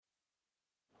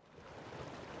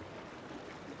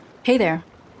Hey there.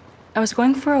 I was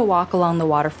going for a walk along the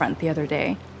waterfront the other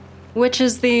day, which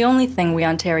is the only thing we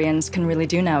Ontarians can really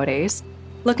do nowadays,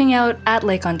 looking out at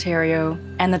Lake Ontario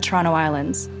and the Toronto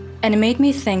Islands. And it made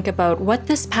me think about what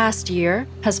this past year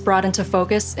has brought into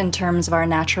focus in terms of our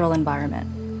natural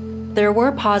environment. There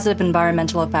were positive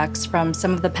environmental effects from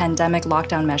some of the pandemic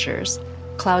lockdown measures: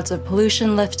 clouds of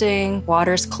pollution lifting,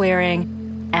 waters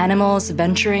clearing, animals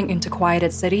venturing into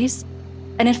quieted cities,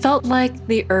 and it felt like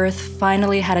the Earth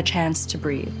finally had a chance to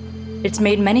breathe. It's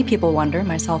made many people wonder,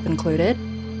 myself included,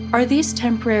 are these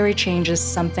temporary changes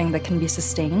something that can be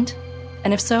sustained?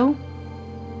 And if so,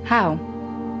 how?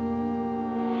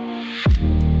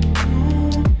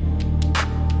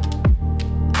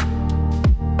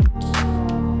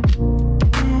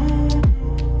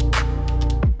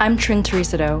 I'm Trin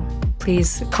Teresa Do.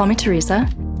 Please call me Teresa.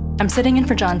 I'm sitting in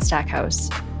for John Stackhouse,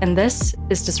 and this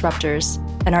is Disruptors,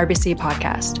 an RBC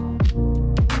podcast.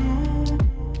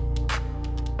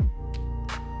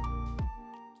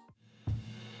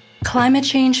 Climate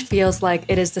change feels like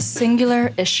it is the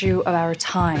singular issue of our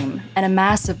time and a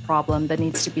massive problem that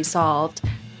needs to be solved.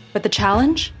 But the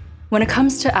challenge? When it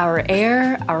comes to our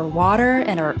air, our water,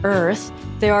 and our earth,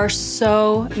 there are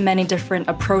so many different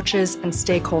approaches and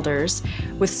stakeholders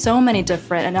with so many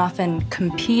different and often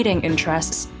competing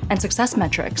interests and success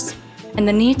metrics. And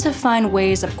the need to find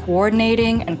ways of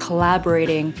coordinating and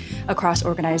collaborating across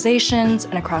organizations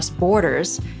and across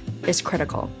borders is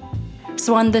critical.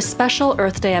 So on this special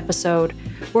Earth Day episode,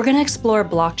 we're going to explore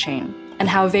blockchain and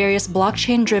how various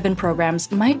blockchain-driven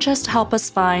programs might just help us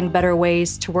find better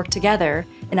ways to work together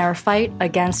in our fight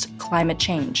against climate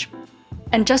change.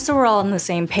 And just so we're all on the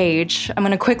same page, I'm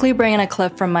going to quickly bring in a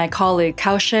clip from my colleague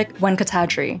Kaushik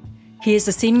Venkatadri. He is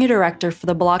the Senior Director for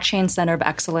the Blockchain Center of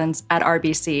Excellence at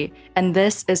RBC, and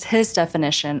this is his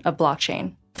definition of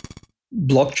blockchain.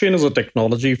 Blockchain is a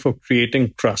technology for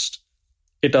creating trust.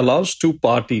 It allows two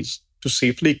parties to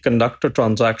safely conduct a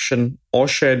transaction or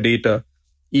share data,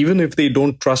 even if they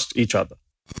don't trust each other.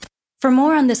 For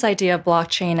more on this idea of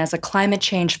blockchain as a climate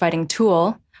change fighting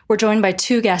tool, we're joined by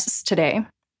two guests today.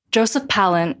 Joseph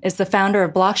Pallant is the founder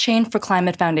of Blockchain for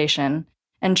Climate Foundation,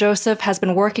 and Joseph has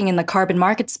been working in the carbon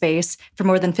market space for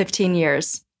more than 15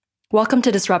 years. Welcome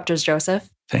to Disruptors, Joseph.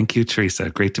 Thank you, Teresa.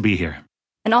 Great to be here.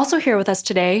 And also here with us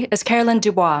today is Carolyn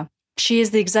Dubois. She is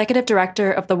the Executive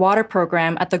Director of the Water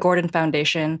Program at the Gordon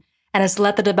Foundation and has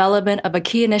led the development of a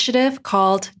key initiative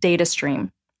called DataStream.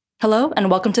 Hello, and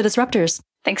welcome to Disruptors.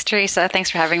 Thanks, Teresa. Thanks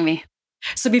for having me.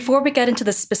 So before we get into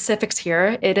the specifics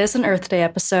here, it is an Earth Day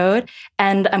episode,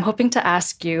 and I'm hoping to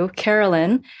ask you,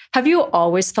 Carolyn, have you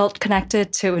always felt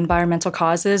connected to environmental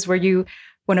causes? Were you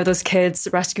one of those kids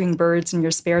rescuing birds in your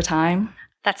spare time?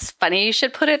 That's funny you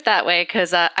should put it that way,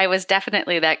 because I was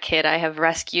definitely that kid. I have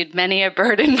rescued many a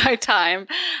bird in my time.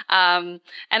 And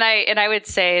I would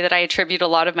say that I attribute a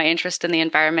lot of my interest in the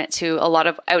environment to a lot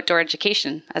of outdoor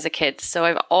education as a kid. So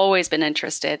I've always been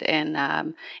interested in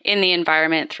the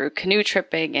environment through canoe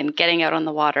tripping and getting out on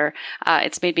the water.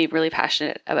 It's made me really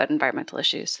passionate about environmental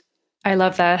issues. I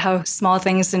love that, how small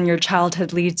things in your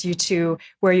childhood leads you to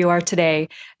where you are today.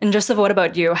 And Joseph, what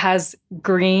about you? Has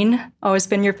green always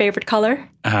been your favorite color?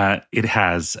 It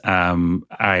has.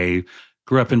 I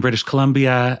grew up in British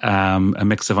Columbia, a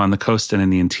mix of on the coast and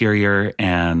in the interior,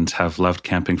 and have loved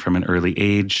camping from an early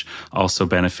age. Also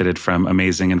benefited from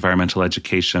amazing environmental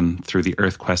education through the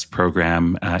EarthQuest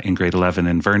program in grade 11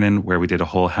 in Vernon, where we did a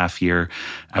whole half year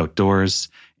outdoors.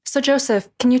 So Joseph,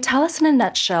 can you tell us in a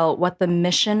nutshell what the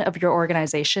mission of your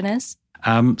organization is?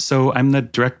 So I'm the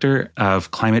Director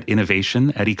of Climate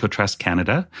Innovation at EcoTrust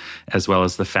Canada, as well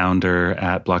as the founder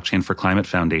at Blockchain for Climate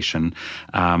Foundation.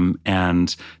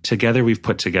 And together we've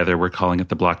put together, we're calling it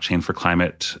the Blockchain for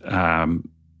Climate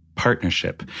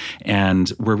partnership.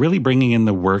 And we're really bringing in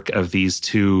the work of these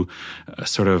two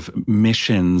sort of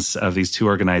missions of these two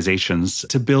organizations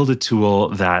to build a tool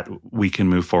that we can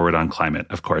move forward on climate,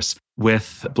 of course.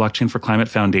 With Blockchain for Climate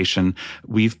Foundation,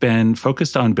 we've been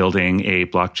focused on building a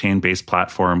blockchain-based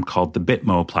platform called the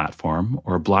BITMO platform,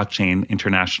 or Blockchain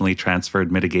Internationally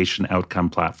Transferred Mitigation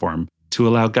Outcome Platform, to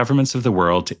allow governments of the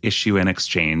world to issue and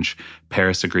exchange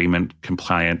Paris Agreement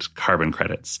compliant carbon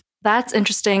credits. That's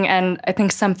interesting, and I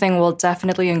think something we'll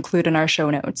definitely include in our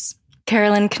show notes.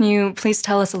 Carolyn, can you please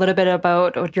tell us a little bit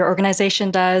about what your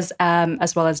organization does,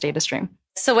 as well as DataStream?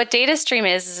 So what DataStream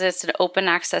is it's an open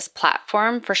access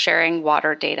platform for sharing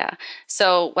water data.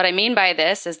 So what I mean by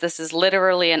this is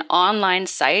literally an online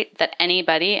site that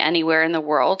anybody anywhere in the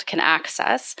world can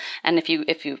access. And if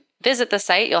you visit the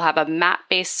site, you'll have a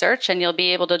map-based search and you'll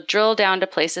be able to drill down to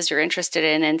places you're interested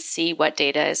in and see what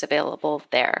data is available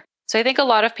there. So I think a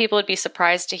lot of people would be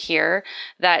surprised to hear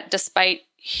that despite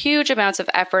huge amounts of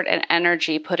effort and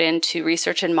energy put into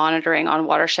research and monitoring on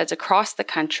watersheds across the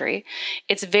country,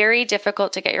 it's very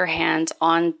difficult to get your hands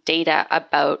on data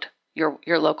about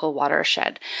your local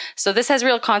watershed. So this has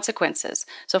real consequences.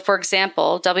 So for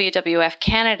example, WWF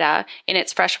Canada, in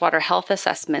its freshwater health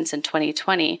assessments in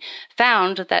 2020,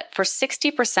 found that for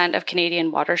 60% of Canadian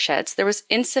watersheds, there was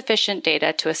insufficient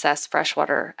data to assess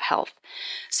freshwater health.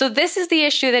 So this is the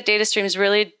issue that DataStream's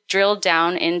really drilled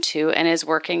down into and is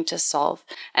working to solve.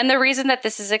 And the reason that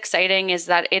this is exciting is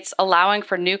that it's allowing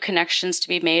for new connections to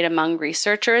be made among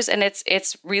researchers, and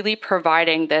it's really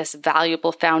providing this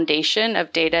valuable foundation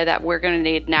of data that we're going to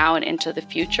need now and into the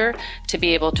future to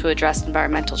be able to address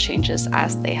environmental changes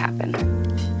as they happen.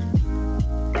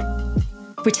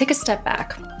 If we take a step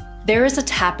back, there is a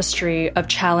tapestry of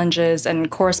challenges and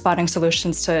corresponding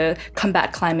solutions to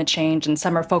combat climate change, and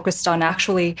some are focused on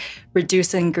actually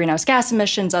reducing greenhouse gas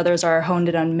emissions, others are honed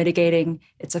in on mitigating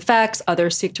its effects,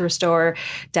 others seek to restore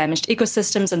damaged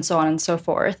ecosystems, and so on and so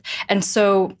forth. And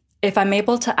so if I'm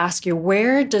able to ask you,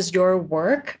 where does your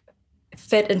work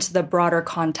fit into the broader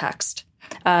context?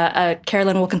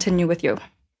 Carolyn, we'll continue with you.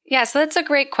 Yeah, so that's a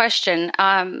great question.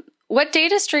 What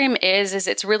DataStream is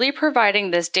it's really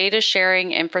providing this data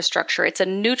sharing infrastructure. It's a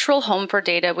neutral home for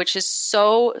data, which is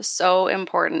so, so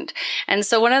important. And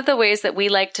so one of the ways that we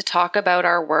like to talk about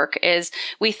our work is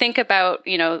we think about,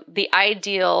 the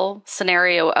ideal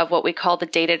scenario of what we call the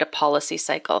data to policy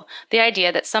cycle. The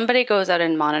idea that somebody goes out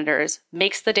and monitors,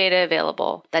 makes the data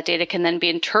available. That data can then be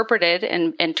interpreted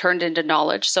and turned into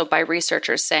knowledge. So by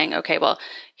researchers saying, okay, well,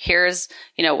 here's,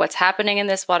 what's happening in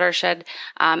this watershed.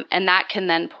 And that can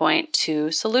then point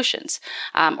to solutions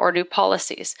or new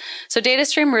policies. So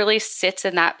DataStream really sits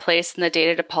in that place in the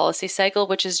data to policy cycle,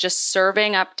 which is just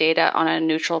serving up data on a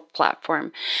neutral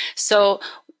platform. So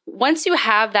once you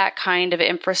have that kind of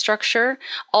infrastructure,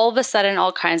 all of a sudden,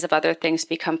 all kinds of other things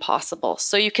become possible.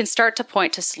 So you can start to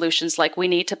point to solutions like we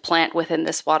need to plant within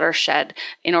this watershed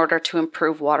in order to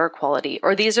improve water quality,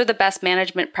 or these are the best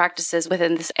management practices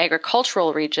within this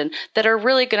agricultural region that are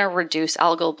really going to reduce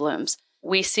algal blooms.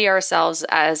 We see ourselves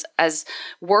as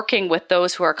working with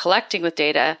those who are collecting with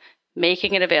data,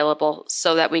 making it available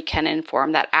so that we can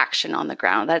inform that action on the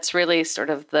ground. That's really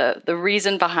sort of the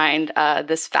reason behind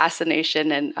this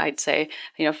fascination and I'd say,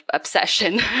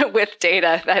 obsession with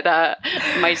data that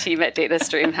my team at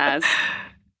DataStream has.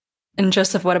 And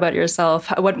Joseph, what about yourself?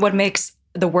 What makes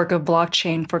the work of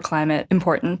Blockchain for Climate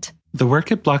important? The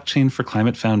work at Blockchain for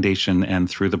Climate Foundation and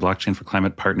through the Blockchain for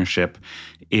Climate Partnership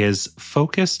is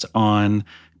focused on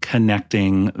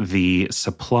connecting the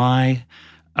supply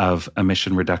of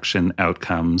emission reduction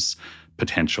outcomes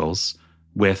potentials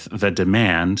with the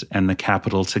demand and the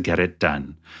capital to get it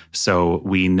done. So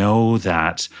we know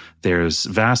that there's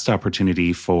vast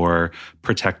opportunity for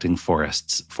protecting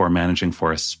forests, for managing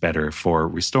forests better, for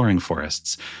restoring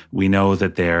forests. We know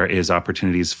that there is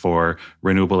opportunities for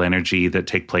renewable energy that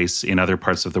take place in other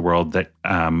parts of the world that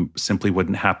simply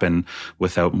wouldn't happen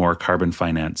without more carbon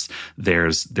finance.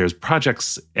 There's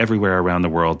projects everywhere around the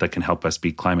world that can help us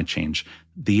beat climate change.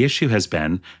 The issue has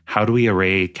been, how do we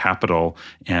array capital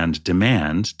and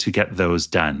demand to get those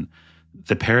done?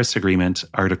 The Paris Agreement,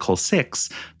 Article 6,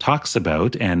 talks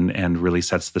about and really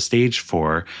sets the stage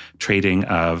for trading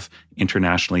of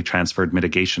internationally transferred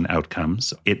mitigation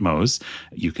outcomes, ITMOs.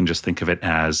 You can just think of it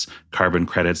as carbon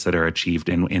credits that are achieved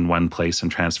in one place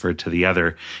and transferred to the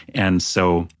other. And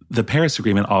so the Paris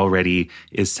Agreement already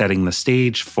is setting the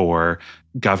stage for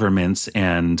governments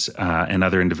and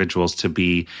other individuals to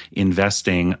be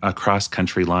investing across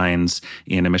country lines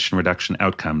in emission reduction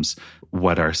outcomes.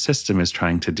 What our system is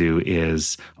trying to do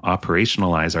is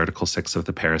operationalize Article 6 of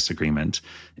the Paris Agreement,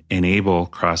 enable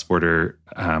cross-border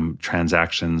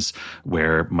transactions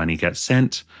where money gets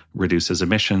sent, reduces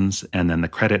emissions, and then the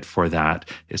credit for that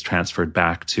is transferred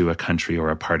back to a country or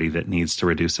a party that needs to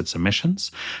reduce its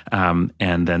emissions. And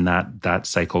then that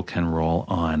cycle can roll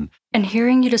on. And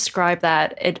hearing you describe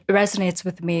that, it resonates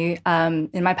with me.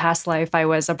 In my past life, I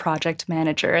was a project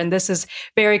manager, and this is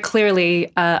very clearly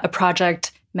a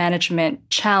project management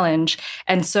challenge.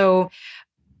 And so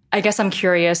I guess I'm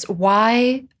curious,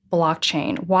 why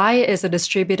blockchain? Why is a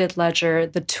distributed ledger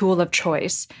the tool of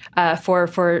choice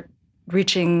for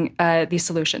reaching these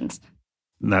solutions?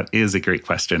 That is a great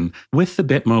question. With the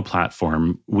Bitmo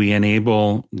platform, we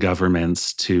enable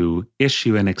governments to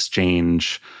issue and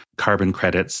exchange carbon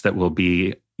credits that will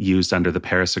be used under the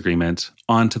Paris Agreement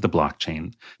onto the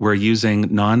blockchain. We're using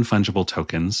non-fungible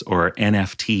tokens, or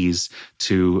NFTs,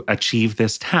 to achieve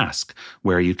this task,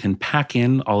 where you can pack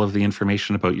in all of the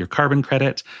information about your carbon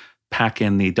credit, pack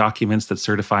in the documents that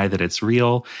certify that it's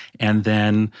real, and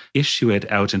then issue it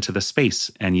out into the space.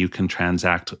 And you can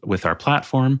transact with our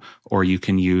platform, or you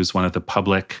can use one of the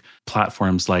public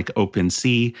platforms like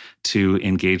OpenSea to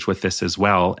engage with this as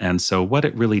well. And so what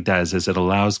it really does is it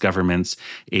allows governments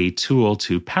a tool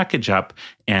to package up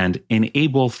and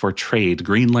enable for trade,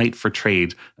 green light for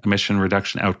trade, emission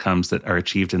reduction outcomes that are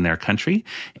achieved in their country.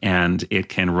 And it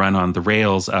can run on the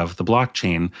rails of the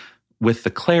blockchain with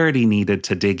the clarity needed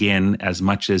to dig in as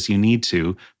much as you need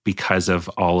to because of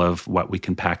all of what we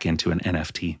can pack into an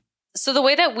NFT. So the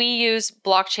way that we use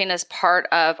blockchain as part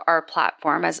of our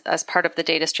platform, as part of the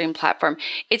DataStream platform,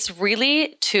 it's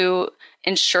really to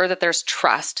ensure that there's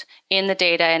trust in the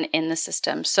data and in the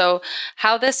system. So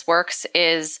how this works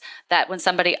is that when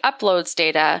somebody uploads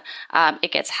data,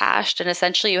 it gets hashed, and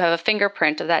essentially you have a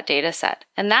fingerprint of that data set.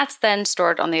 And that's then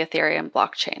stored on the Ethereum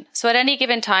blockchain. So at any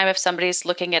given time, if somebody's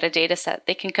looking at a data set,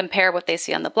 they can compare what they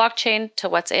see on the blockchain to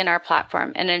what's in our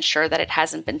platform and ensure that it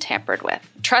hasn't been tampered with.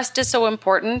 Trust is so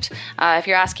important. If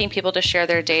you're asking people to share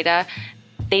their data,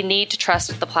 they need to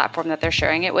trust the platform that they're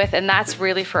sharing it with. And that's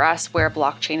really for us where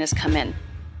blockchain has come in.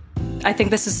 I think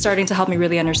this is starting to help me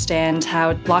really understand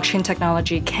how blockchain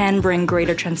technology can bring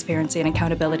greater transparency and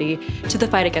accountability to the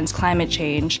fight against climate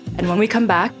change. And when we come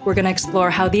back, we're going to explore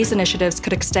how these initiatives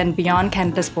could extend beyond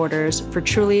Canada's borders for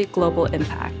truly global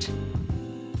impact.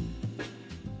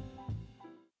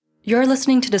 You're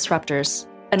listening to Disruptors,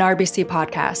 an RBC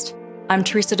podcast. I'm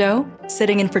Teresa Doe,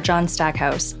 sitting in for John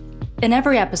Stackhouse. In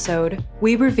every episode,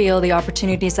 we reveal the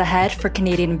opportunities ahead for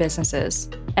Canadian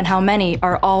businesses and how many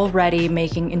are already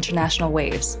making international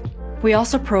waves. We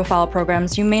also profile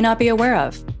programs you may not be aware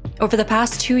of. Over the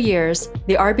past 2 years,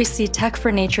 the RBC Tech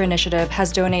for Nature initiative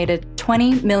has donated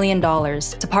 $20 million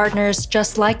to partners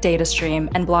just like DataStream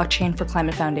and Blockchain for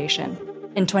Climate Foundation.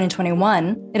 In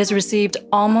 2021, it has received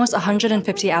almost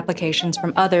 150 applications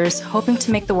from others hoping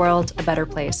to make the world a better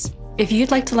place. If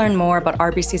you'd like to learn more about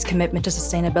RBC's commitment to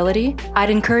sustainability, I'd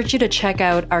encourage you to check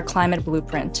out our climate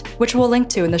blueprint, which we'll link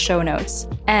to in the show notes.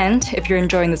 And if you're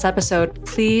enjoying this episode,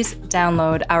 please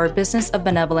download our Business of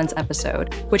Benevolence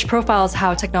episode, which profiles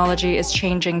how technology is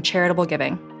changing charitable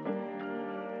giving.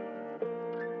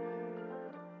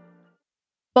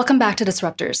 Welcome back to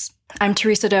Disruptors. I'm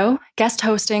Teresa Doe, guest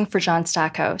hosting for John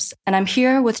Stackhouse, and I'm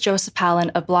here with Joseph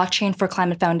Palin of Blockchain for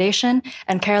Climate Foundation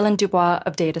and Carolyn Dubois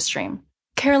of DataStream.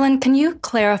 Carolyn, can you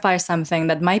clarify something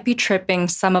that might be tripping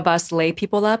some of us lay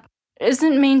people up?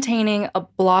 Isn't maintaining a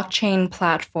blockchain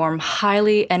platform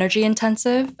highly energy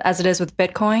intensive, as it is with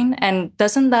Bitcoin? And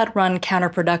doesn't that run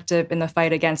counterproductive in the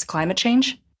fight against climate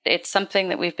change? It's something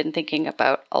that we've been thinking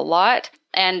about a lot.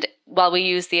 And while we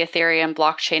use the Ethereum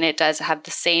blockchain, it does have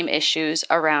the same issues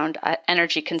around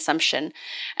energy consumption.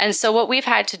 And so what we've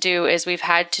had to do is we've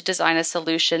had to design a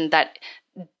solution that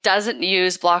doesn't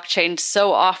use blockchain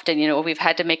so often. We've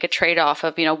had to make a trade-off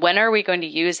of, when are we going to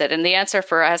use it? And the answer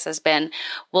for us has been,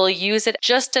 we'll use it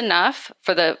just enough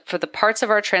for the parts of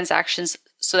our transactions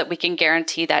so that we can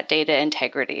guarantee that data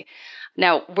integrity.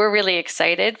 Now, we're really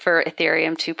excited for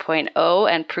Ethereum 2.0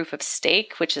 and proof of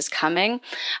stake, which is coming.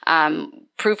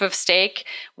 Proof of stake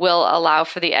will allow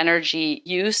for the energy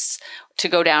use to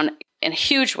go down in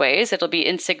huge ways. It'll be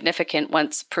insignificant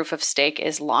once proof of stake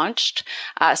is launched.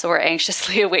 So we're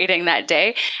anxiously awaiting that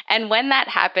day. And when that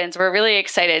happens, we're really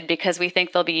excited because we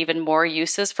think there'll be even more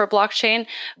uses for blockchain.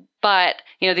 But,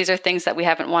 these are things that we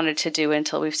haven't wanted to do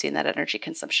until we've seen that energy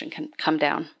consumption can come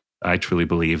down. I truly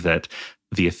believe that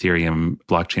the Ethereum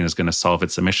blockchain is going to solve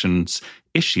its emissions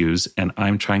issues, and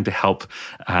I'm trying to help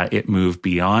it move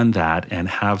beyond that and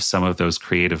have some of those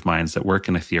creative minds that work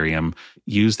in Ethereum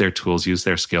use their tools, use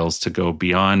their skills to go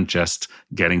beyond just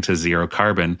getting to zero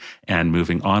carbon and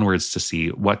moving onwards to see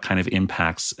what kind of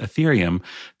impacts Ethereum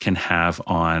can have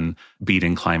on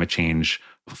beating climate change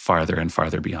farther and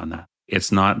farther beyond that.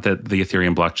 It's not that the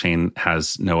Ethereum blockchain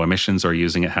has no emissions or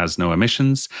using it has no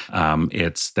emissions.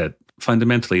 It's that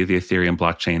fundamentally, the Ethereum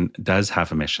blockchain does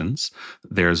have emissions.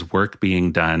 There's work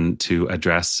being done to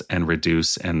address and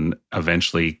reduce and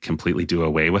eventually completely do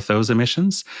away with those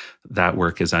emissions. That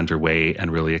work is underway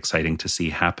and really exciting to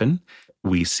see happen.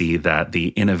 We see that the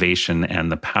innovation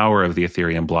and the power of the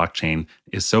Ethereum blockchain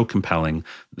is so compelling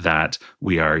that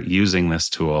we are using this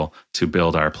tool to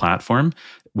build our platform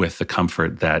with the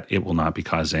comfort that it will not be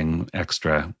causing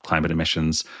extra climate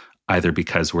emissions, either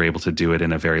because we're able to do it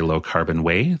in a very low carbon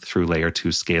way through layer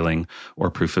 2 scaling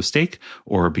or proof of stake,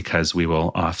 or because we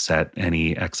will offset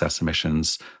any excess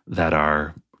emissions that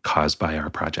are caused by our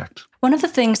project. One of the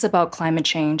things about climate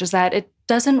change is that it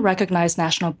doesn't recognize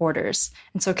national borders.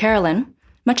 And so, Carolyn,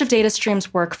 much of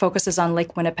DataStream's work focuses on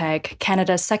Lake Winnipeg,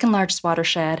 Canada's second largest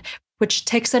watershed, which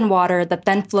takes in water that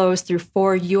then flows through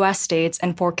 4 US states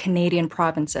and 4 Canadian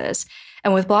provinces.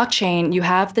 And with blockchain, you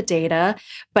have the data,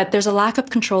 but there's a lack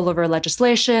of control over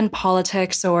legislation,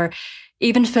 politics, or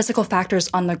even physical factors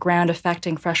on the ground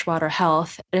affecting freshwater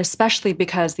health, especially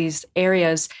because these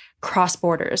areas cross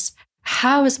borders.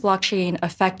 How is blockchain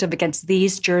effective against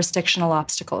these jurisdictional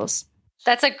obstacles?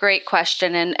 That's a great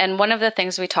question. And one of the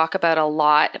things we talk about a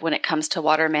lot when it comes to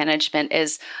water management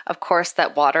is, of course,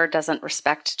 that water doesn't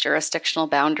respect jurisdictional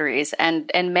boundaries.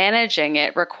 And managing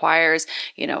it requires,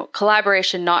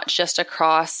 collaboration not just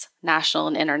across national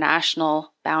and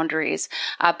international boundaries,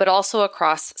 but also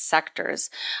across sectors.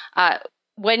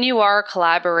 When you are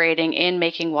collaborating in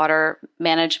making water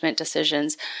management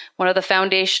decisions, one of the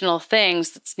foundational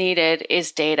things that's needed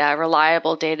is data,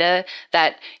 reliable data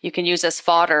that you can use as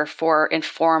fodder for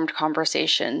informed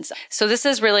conversations. So this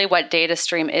is really what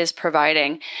DataStream is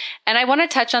providing. And I want to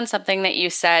touch on something that you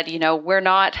said, we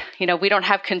don't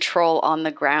have control on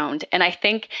the ground. And I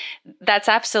think that's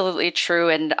absolutely true.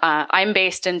 And I'm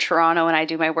based in Toronto and I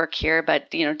do my work here,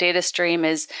 but, DataStream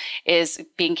is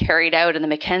being carried out in the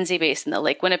Mackenzie Basin, the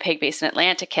Lake Winnipeg Basin,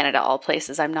 Atlantic Canada, all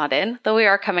places I'm not in, though we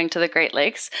are coming to the Great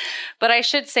Lakes. But I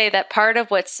should say that part of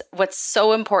what's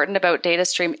so important about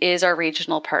DataStream is our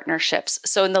regional partnerships.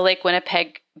 So in the Lake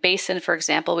Winnipeg Basin, for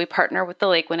example, we partner with the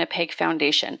Lake Winnipeg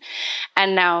Foundation.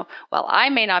 And now, while I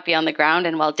may not be on the ground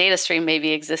and while DataStream may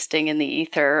be existing in the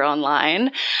ether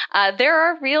online, there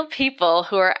are real people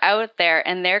who are out there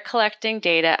and they're collecting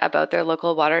data about their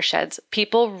local watersheds.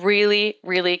 People really,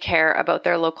 really care about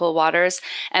their local waters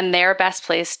and they're best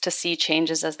placed to see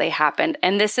changes as they happen.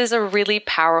 And this is a really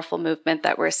powerful movement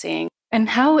that we're seeing. And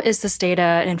how is this data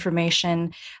and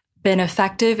information been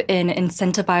effective in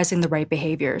incentivizing the right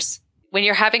behaviors? When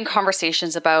you're having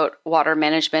conversations about water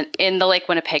management in the Lake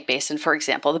Winnipeg Basin, for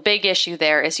example, the big issue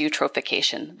there is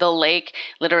eutrophication. The lake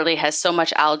literally has so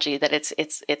much algae that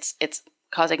it's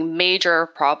causing major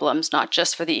problems, not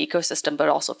just for the ecosystem, but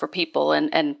also for people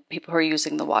and people who are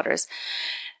using the waters.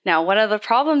 Now, one of the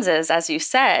problems is, as you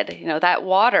said, that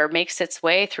water makes its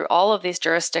way through all of these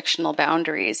jurisdictional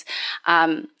boundaries.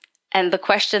 And the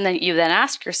question that you then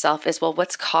ask yourself is, well,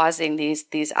 what's causing these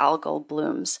algal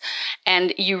blooms?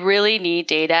 And you really need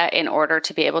data in order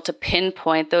to be able to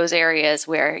pinpoint those areas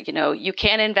where, you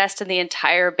can't invest in the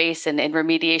entire basin, in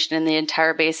remediation in the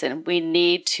entire basin. We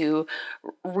need to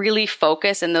really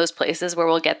focus in those places where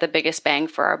we'll get the biggest bang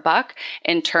for our buck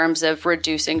in terms of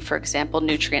reducing, for example,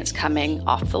 nutrients coming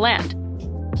off the land.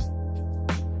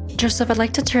 Joseph, I'd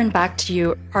like to turn back to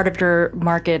you. Part of your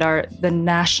market are the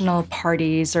national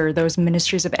parties or those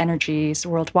ministries of energies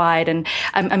worldwide. And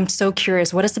I'm so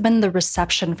curious, what has been the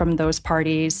reception from those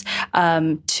parties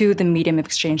to the medium of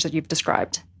exchange that you've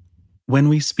described? When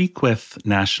we speak with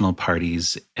national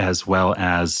parties, as well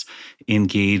as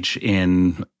engage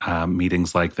in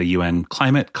meetings like the UN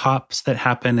climate COPs that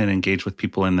happen and engage with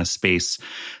people in this space,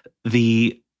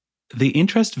 the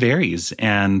interest varies.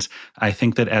 And I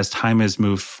think that as time has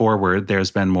moved forward,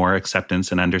 there's been more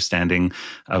acceptance and understanding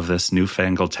of this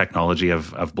newfangled technology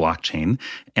of blockchain.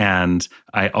 And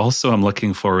I also am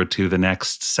looking forward to the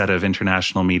next set of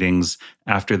international meetings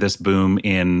after this boom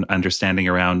in understanding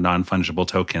around non-fungible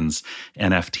tokens,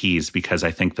 NFTs, because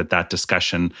I think that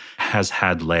discussion has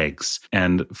had legs.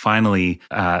 And finally,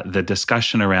 the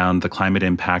discussion around the climate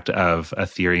impact of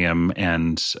Ethereum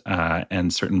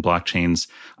and certain blockchains,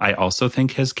 I also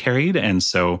think has carried. And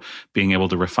so being able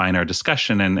to refine our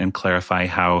discussion and clarify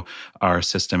how our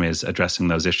system is addressing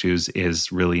those issues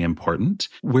is really important.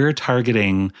 We're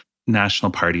targeting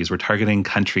national parties. We're targeting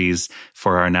countries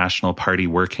for our national party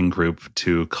working group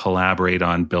to collaborate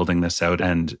on building this out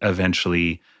and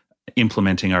eventually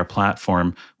implementing our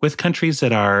platform with countries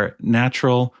that are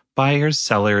natural buyers,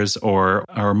 sellers, or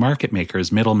market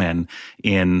makers, middlemen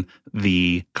in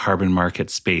the carbon market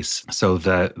space. So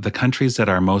the countries that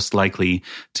are most likely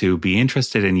to be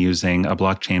interested in using a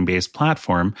blockchain-based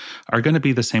platform are going to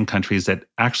be the same countries that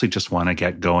actually just want to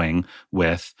get going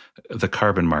with the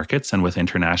carbon markets and with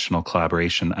international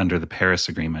collaboration under the Paris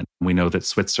Agreement. We know that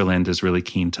Switzerland is really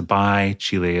keen to buy,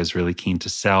 Chile is really keen to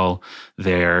sell.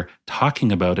 They're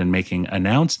talking about and making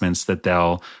announcements that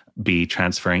they'll be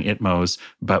transferring ITMOs,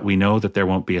 but we know that there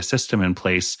won't be a system in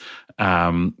place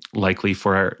likely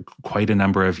for quite a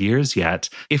number of years yet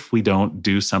if we don't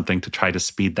do something to try to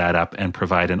speed that up and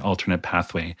provide an alternate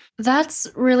pathway. That's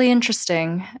really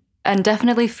interesting and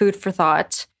definitely food for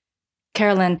thought.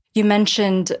 Carolyn, you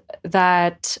mentioned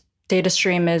that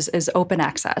DataStream is open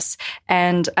access.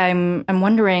 And I'm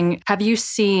wondering, have you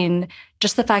seen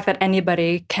just the fact that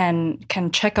anybody can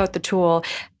check out the tool,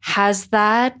 has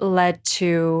that led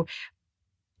to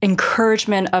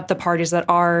encouragement of the parties that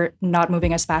are not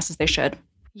moving as fast as they should?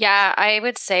 Yeah, I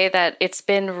would say that it's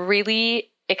been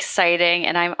really exciting,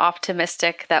 and I'm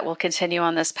optimistic that we'll continue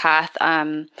on this path.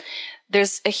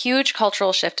 There's a huge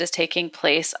cultural shift is taking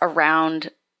place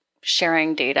around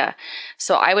sharing data.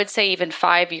 So I would say even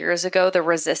 5 years ago, the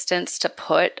resistance to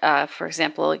put, for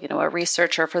example, a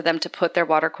researcher, for them to put their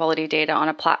water quality data on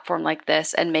a platform like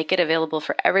this and make it available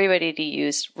for everybody to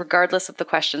use, regardless of the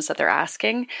questions that they're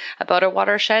asking about a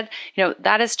watershed,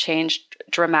 that has changed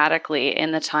dramatically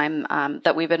in the time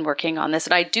that we've been working on this.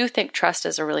 And I do think trust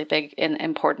is a really big and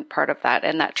important part of that,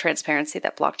 and that transparency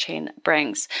that blockchain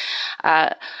brings.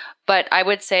 But I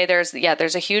would say there's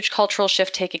a huge cultural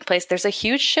shift taking place. There's a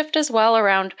huge shift as well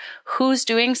around who's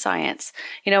doing science.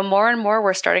 More and more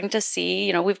we're starting to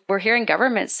see, we're hearing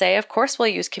governments say, of course, we'll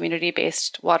use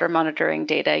community-based water monitoring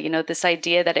data. This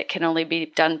idea that it can only be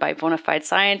done by bona fide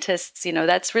scientists,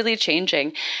 that's really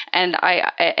changing. And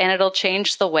it'll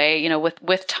change the way,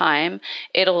 with time,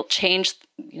 it'll change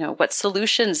what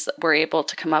solutions we're able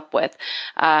to come up with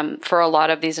for a lot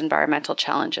of these environmental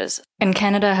challenges. And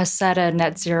Canada has set a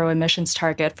net zero emissions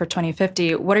target for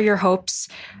 2050. What are your hopes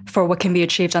for what can be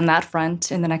achieved on that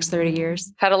front in the next 30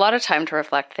 years? Had a lot of time to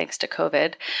reflect thanks to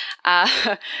COVID,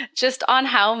 just on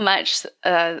how much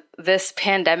this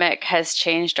pandemic has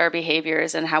changed our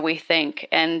behaviors and how we think.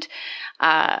 And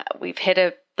we've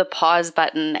hit the pause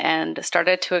button and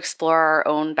started to explore our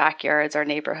own backyards, our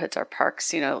neighborhoods, our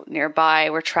parks,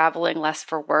 nearby. We're traveling less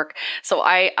for work. So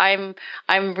I'm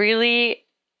really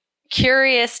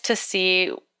curious to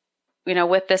see,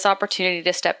 with this opportunity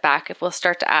to step back, if we'll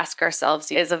start to ask ourselves,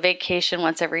 is a vacation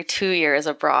once every 2 years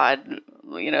abroad,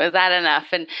 is that enough?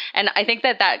 And I think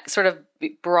that sort of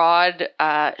broad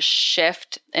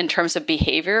shift in terms of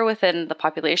behavior within the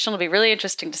population will be really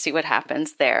interesting to see what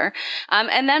happens there.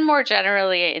 And then more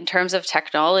generally, in terms of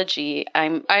technology,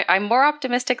 I'm more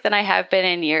optimistic than I have been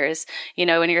in years.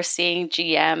 When you're seeing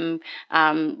GM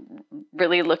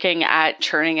really looking at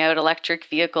churning out all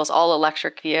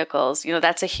electric vehicles,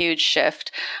 that's a huge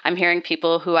shift. I'm hearing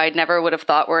people who I never would have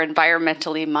thought were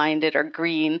environmentally minded or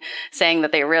green saying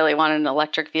that they really want an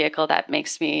electric vehicle. That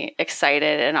makes me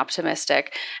excited and optimistic.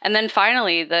 And then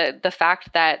finally, the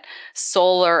fact that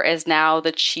solar is now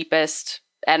the cheapest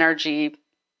energy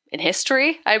in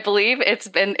history, I believe.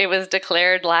 It was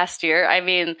declared last year. I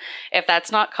mean, if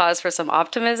that's not cause for some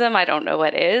optimism, I don't know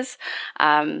what is.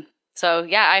 So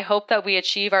yeah, I hope that we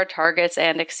achieve our targets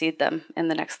and exceed them in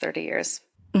the next 30 years.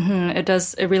 Mm-hmm.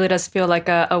 It really does feel like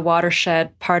a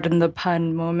watershed, pardon the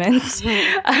pun, moment.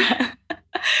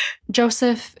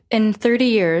 Joseph, in 30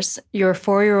 years, your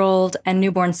 4-year-old and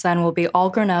newborn son will be all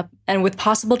grown up and with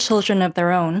possible children of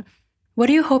their own. What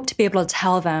do you hope to be able to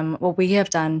tell them what we have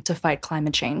done to fight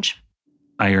climate change?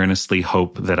 I earnestly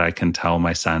hope that I can tell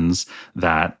my sons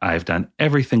that I've done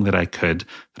everything that I could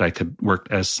work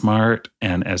as smart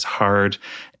and as hard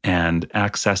and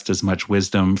accessed as much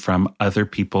wisdom from other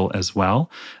people as well,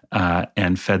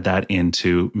 and fed that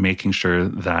into making sure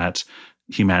that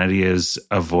humanity is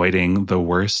avoiding the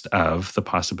worst of the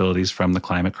possibilities from the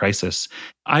climate crisis.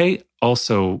 I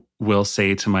also will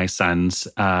say to my sons,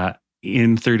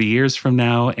 in 30 years from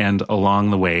now and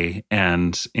along the way,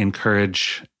 and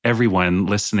encourage everyone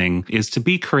listening, is to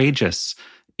be courageous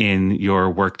in your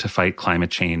work to fight climate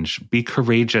change. Be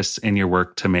courageous in your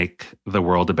work to make the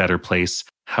world a better place,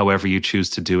 however you choose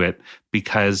to do it,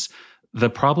 because the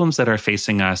problems that are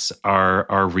facing us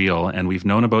are real, and we've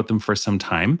known about them for some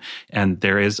time, and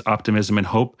there is optimism and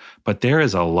hope, but there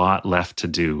is a lot left to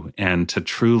do. And to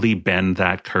truly bend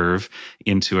that curve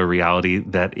into a reality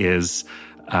that is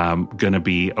going to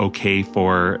be okay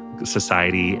for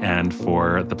society and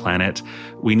for the planet,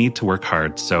 we need to work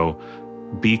hard. So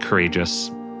be courageous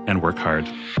and work hard.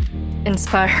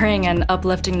 Inspiring and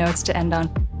uplifting notes to end on.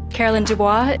 Carolyn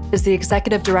Dubois is the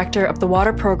Executive Director of the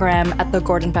Water Program at the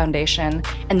Gordon Foundation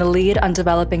and the lead on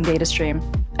developing DataStream.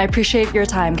 I appreciate your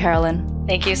time, Carolyn.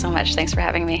 Thank you so much. Thanks for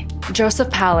having me. Joseph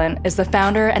Palin is the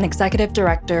founder and Executive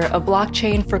Director of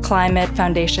Blockchain for Climate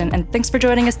Foundation, and thanks for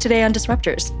joining us today on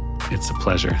Disruptors. It's a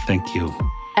pleasure. Thank you.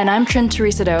 And I'm Trin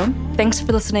Teresa Do. Thanks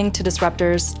for listening to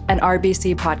Disruptors, an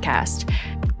RBC podcast.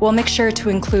 We'll make sure to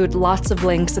include lots of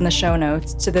links in the show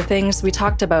notes to the things we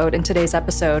talked about in today's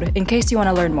episode in case you want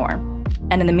to learn more.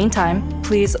 And in the meantime,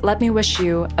 please let me wish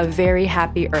you a very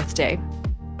happy Earth Day.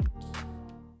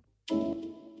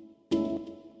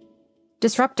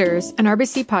 Disruptors, an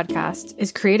RBC podcast,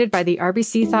 is created by the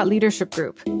RBC Thought Leadership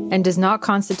Group and does not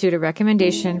constitute a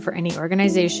recommendation for any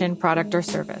organization, product, or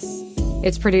service.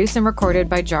 It's produced and recorded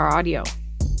by Jar Audio.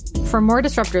 For more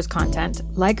Disruptors content,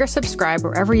 like or subscribe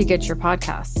wherever you get your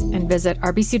podcasts and visit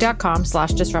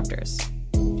rbc.com/disruptors.